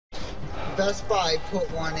Best Buy put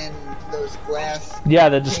one in those glass. Yeah,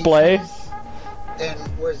 the display.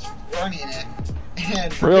 And was running it.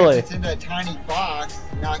 And really? It's in that tiny box,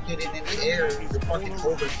 not getting any air. You're fucking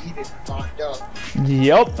overheated and locked up.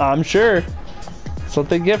 Yep, I'm sure. That's what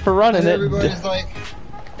they get for running and it. Everybody's like,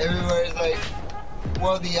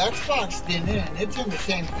 well, the Xbox didn't, and it's in the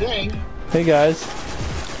same thing. Hey guys.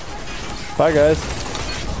 Bye guys.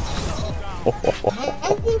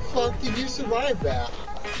 How the fuck did you survive that?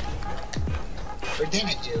 Or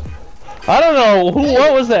didn't you? I don't know.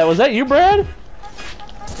 What was that? Was that you, Brad?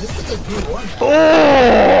 This is a good one.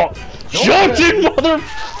 Oh! Jotunn,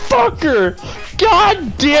 motherfucker!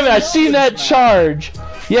 God damn it! I seen that charge.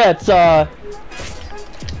 Yeah, it's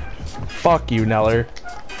Fuck you, Neller.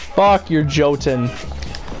 Fuck your Jotunn.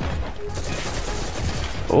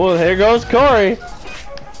 Oh, here goes Corey.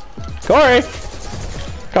 Corey!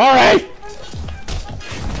 Corey!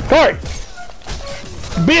 Corey!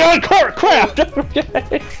 Be on court, crap!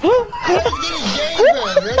 Okay.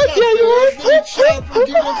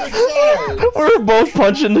 We're both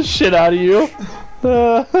punching the shit out of you.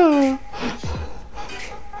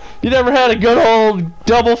 You never had a good old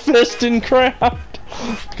double fist in craft?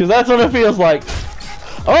 Because that's what it feels like.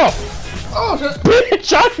 Oh! Oh,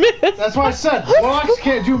 bitch, I missed! That's why I said blocks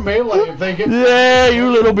can't do melee if they get. Yeah,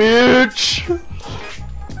 you little bitch!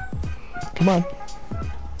 Come on.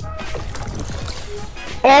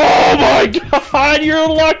 Oh my god, you're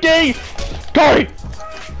lucky! Corey!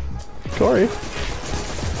 Corey.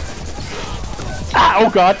 Ah, oh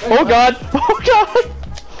god, oh god, oh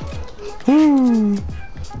god!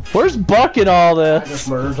 Where's Buck in all this? I just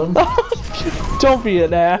murdered him. Don't be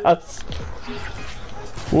an ass.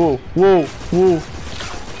 Whoa, whoa, whoa.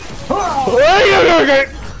 Oh.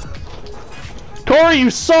 Corey,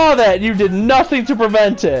 you saw that! You did nothing to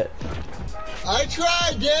prevent it! I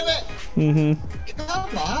tried, damn it! Mm-hmm.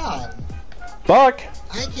 Come on! Buck!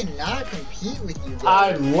 I cannot compete with you guys.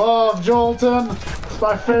 I love Jotunn. It's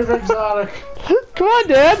my favorite exotic. Come on,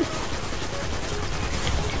 Dad!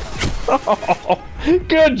 Oh,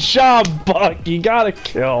 good job, Buck! You got a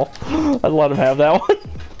kill. I'd let him have that one.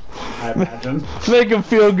 I imagine. Make him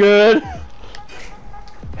feel good.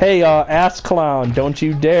 Hey, ass clown, don't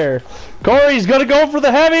you dare. Corey's gonna go for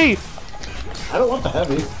the heavy! I don't want the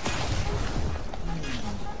heavy.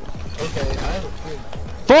 Okay, I have a few.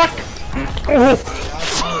 Fuck!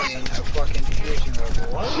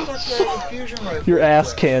 You're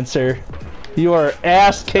ass cancer. You are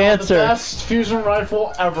ass cancer. The best fusion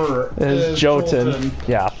rifle ever is Jotunn.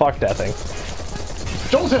 Yeah, fuck that thing.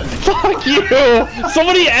 Jotunn! Fuck you!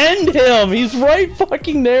 Somebody end him! He's right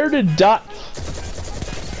fucking there to die.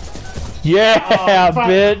 Yeah,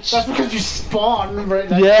 bitch! That's because you spawned right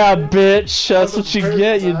next yeah, bitch! That's what you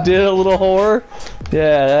get, you did a little whore.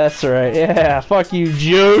 Yeah, that's right. Yeah, fuck you,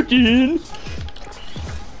 Jotunn!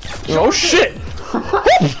 Oh shit!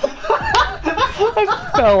 I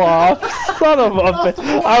fell off. Son of a bitch.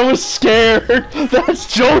 I was scared. That's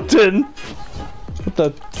Jotunn. What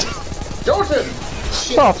the? Jotunn!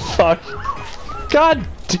 Oh fuck! God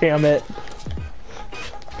damn it!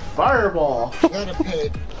 Fireball. You gotta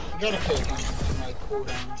pay attention to my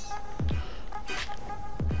cooldowns.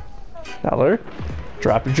 Neller,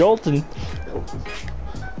 drop your Jotunn.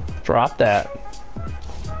 Drop that.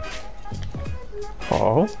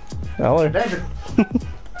 Oh, Neller. Danger.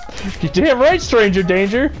 You damn right, stranger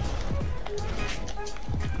danger.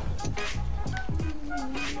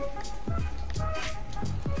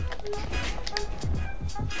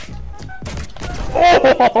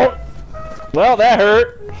 Oh! Well, that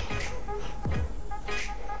hurt.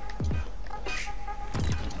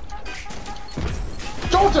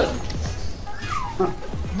 Jotunn!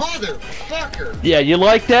 Motherfucker! Yeah, you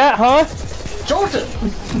like that, huh? Jotunn!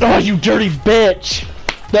 Oh, you dirty bitch!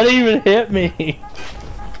 That didn't even hit me.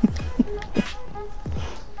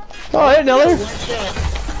 Oh, hey, Neller.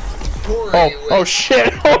 Oh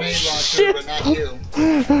shit! Oh shit!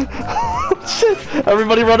 Shit!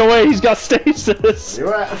 Everybody run away! He's got stasis.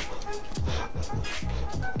 You at?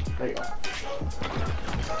 There you go.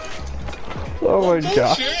 Oh my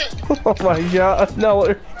god! Oh my god!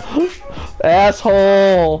 Neller,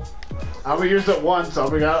 asshole! I only used it once, so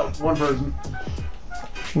we got one person.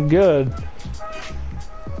 Good.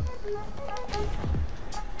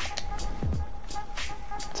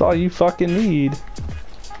 That's all you fucking need.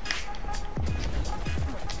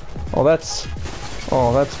 Oh, that's.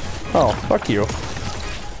 Oh, fuck you.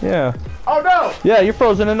 Yeah. Oh no! Yeah, you're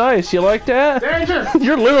frozen in ice. You like that? Danger!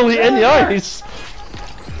 You're literally in the ice.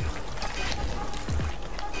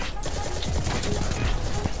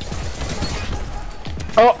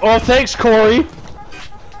 Oh, thanks, Corey.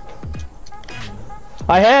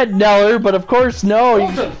 I had Neller, but of course no.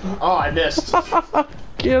 You... Oh, I missed.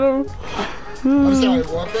 Get him. I'm sorry,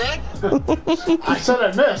 what, Brad? I said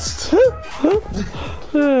I missed.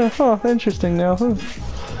 Huh, interesting now. Huh.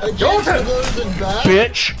 Jotunn!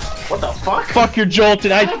 Bitch! What the fuck? Fuck your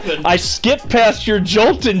Jotunn. I skipped past your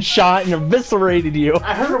Jotunn shot and eviscerated you.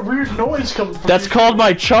 I heard a weird noise coming from That's called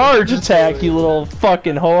my charge attack, you little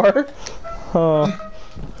fucking whore.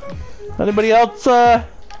 Anybody else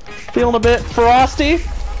feeling a bit frosty?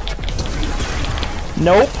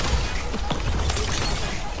 Nope.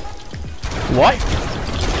 What?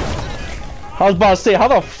 I was about to say, how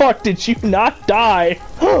the fuck did you not die?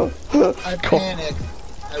 I panicked.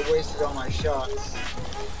 I wasted all my shots.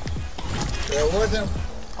 But I wasn't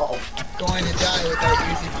going to die without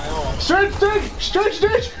using my ult. Stretch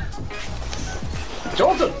stage!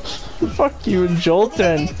 Jotunn! Fuck you and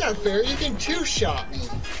Jotunn. That's not fair, you can two-shot me.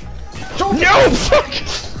 No! Fuck!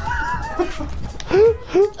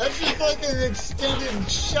 That's just like an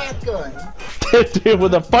extended shotgun. Dude,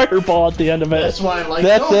 with a fireball at the end of it. That's why I like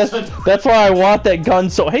that's why I want that gun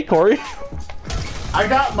so. Hey, Corey. I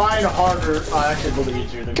got mine harder. I actually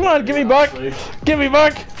believe you. Come on, give me Buck. Give me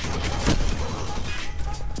Buck.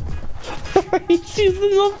 He's using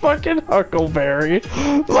the fucking Huckleberry.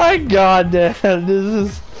 My god, man. This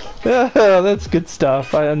is. That's good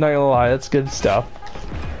stuff. I'm not gonna lie. That's good stuff.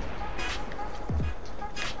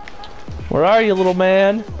 Where are you, little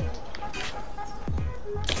man?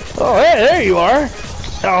 Oh, hey, there you are.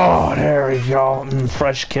 Oh, there we go.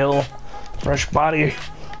 Fresh kill. Fresh body.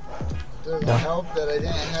 Doesn't help that I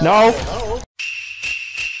didn't have No. help.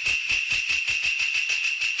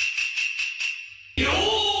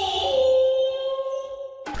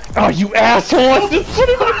 Oh, you asshole!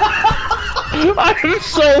 I'm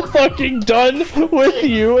so fucking done with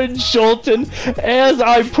you and Jotunn. As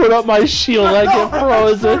I put up my shield, I get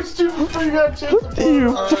frozen.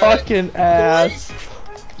 You fucking ass.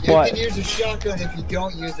 You What? can use a shotgun if you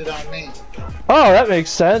don't use it on me. Oh, that makes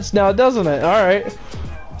sense now, doesn't it? Alright.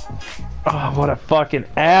 Oh, what a fucking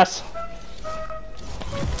ass.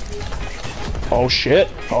 Oh shit.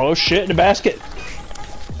 Oh shit in the basket.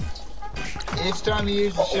 Each time you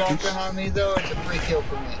use a shotgun on me, though, it's a free kill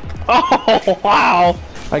for me. Oh, wow.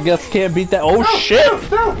 I guess can't beat that. Oh shit.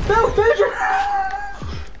 No, danger!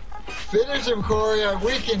 Finish him, Corey. I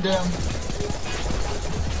weakened him.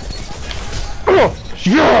 Oh,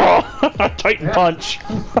 yeah! Titan punch.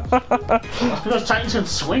 Because Titans can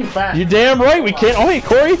swing fast. You damn right we can't. Oh, hey,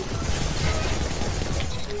 Corey.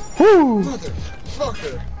 Woo.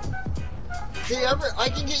 Motherfucker. See, I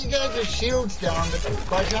can get you guys' shields down, but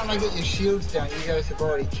by the time I get your shields down, you guys have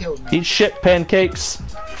already killed me. Eat shit, pancakes.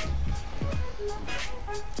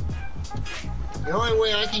 The only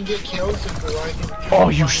way I can get kills is if I can Oh,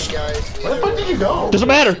 you guys. Where the fuck did you go? Doesn't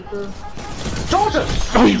matter. Jotunn!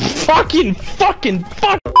 Oh, you fucking fuck.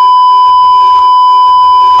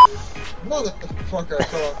 Motherfucker, I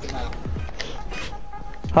fell off the map.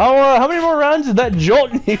 How many more rounds did that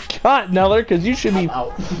Jotunn you got, Neller? Because you should be.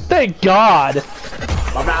 Out. Thank God.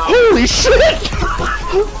 I'm out. Holy shit!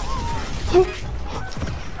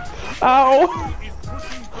 Ow!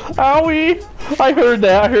 Owie! I heard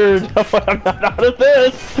that. I heard. I'm not out of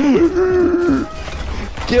this.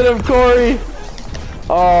 Get him, Corey.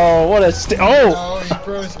 Oh, what a Oh, he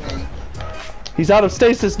froze me. He's out of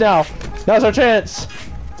stasis now. Now's our chance.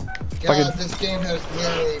 God, this game has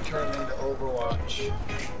literally turned into Overwatch.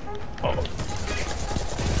 Oh,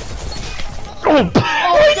 Oh,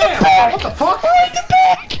 damn! What the fuck? right in the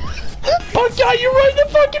back! Oh god, you're right in the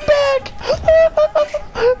fucking back!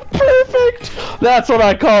 Perfect! That's what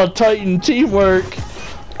I call Titan teamwork.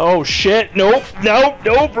 Oh shit, nope,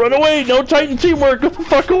 run away! No Titan teamwork, get the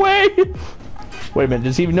fuck away! Wait a minute,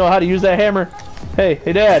 does he even know how to use that hammer? Hey,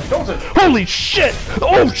 Dad. Holy shit!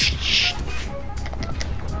 Oh shit!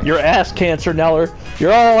 You're ass cancer, Neller.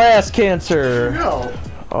 You're all ass cancer. No.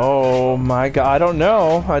 Oh my god, I don't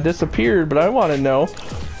know. I disappeared, but I want to know.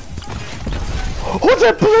 Oh,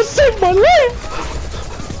 that bullet saved my life!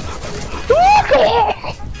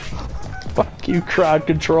 Fuck you, crowd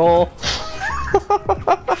control.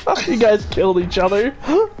 You guys killed each other.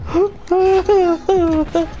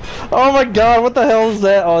 Oh my god, what the hell is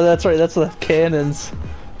that? Oh, that's right, that's the cannons.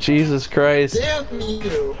 Jesus Christ. Damn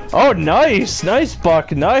you! Oh, nice! Nice,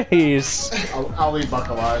 Buck, nice! I'll leave Buck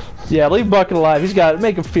alive. Yeah, leave Buck alive. He's got to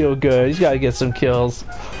make him feel good. He's got to get some kills.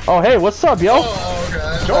 Oh, hey, what's up, yo?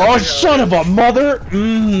 Oh, okay. Oh, son of a mother!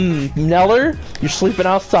 Neller, you're sleeping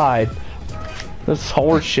outside. This is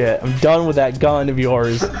horse shit. I'm done with that gun of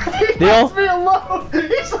yours. Leave me alone!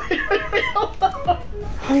 He's leaving me alone!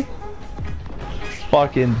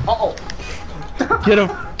 Fucking. Uh-oh.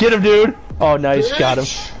 Get him, dude. Oh, nice, got him.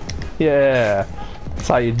 Bitch. Yeah. That's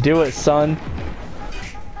how you do it, son.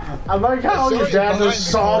 I like how your dad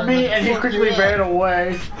just saw me and he quickly ran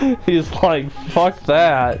away. He's like, fuck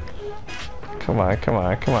that. Come on, come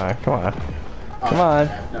on, come on, come on. Come on.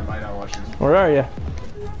 Never mind, I'll watch you. Where are you?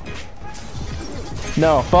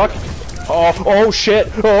 No, fuck. Oh shit.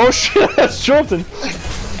 Oh shit, that's Jotunn.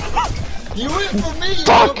 You went for me,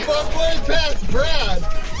 Fuck. you went way past Brad.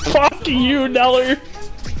 Fuck you, Neller.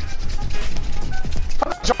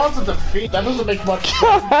 John's a defeat. That doesn't make much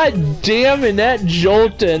sense. God damn it, that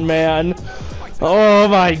Jotunn, man. Oh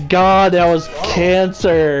my god, that was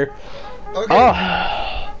cancer. Okay,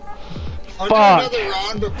 Oh. I'll Fuck. do another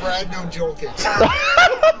round, but Brad, no joking.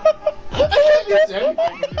 I can't use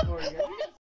anything.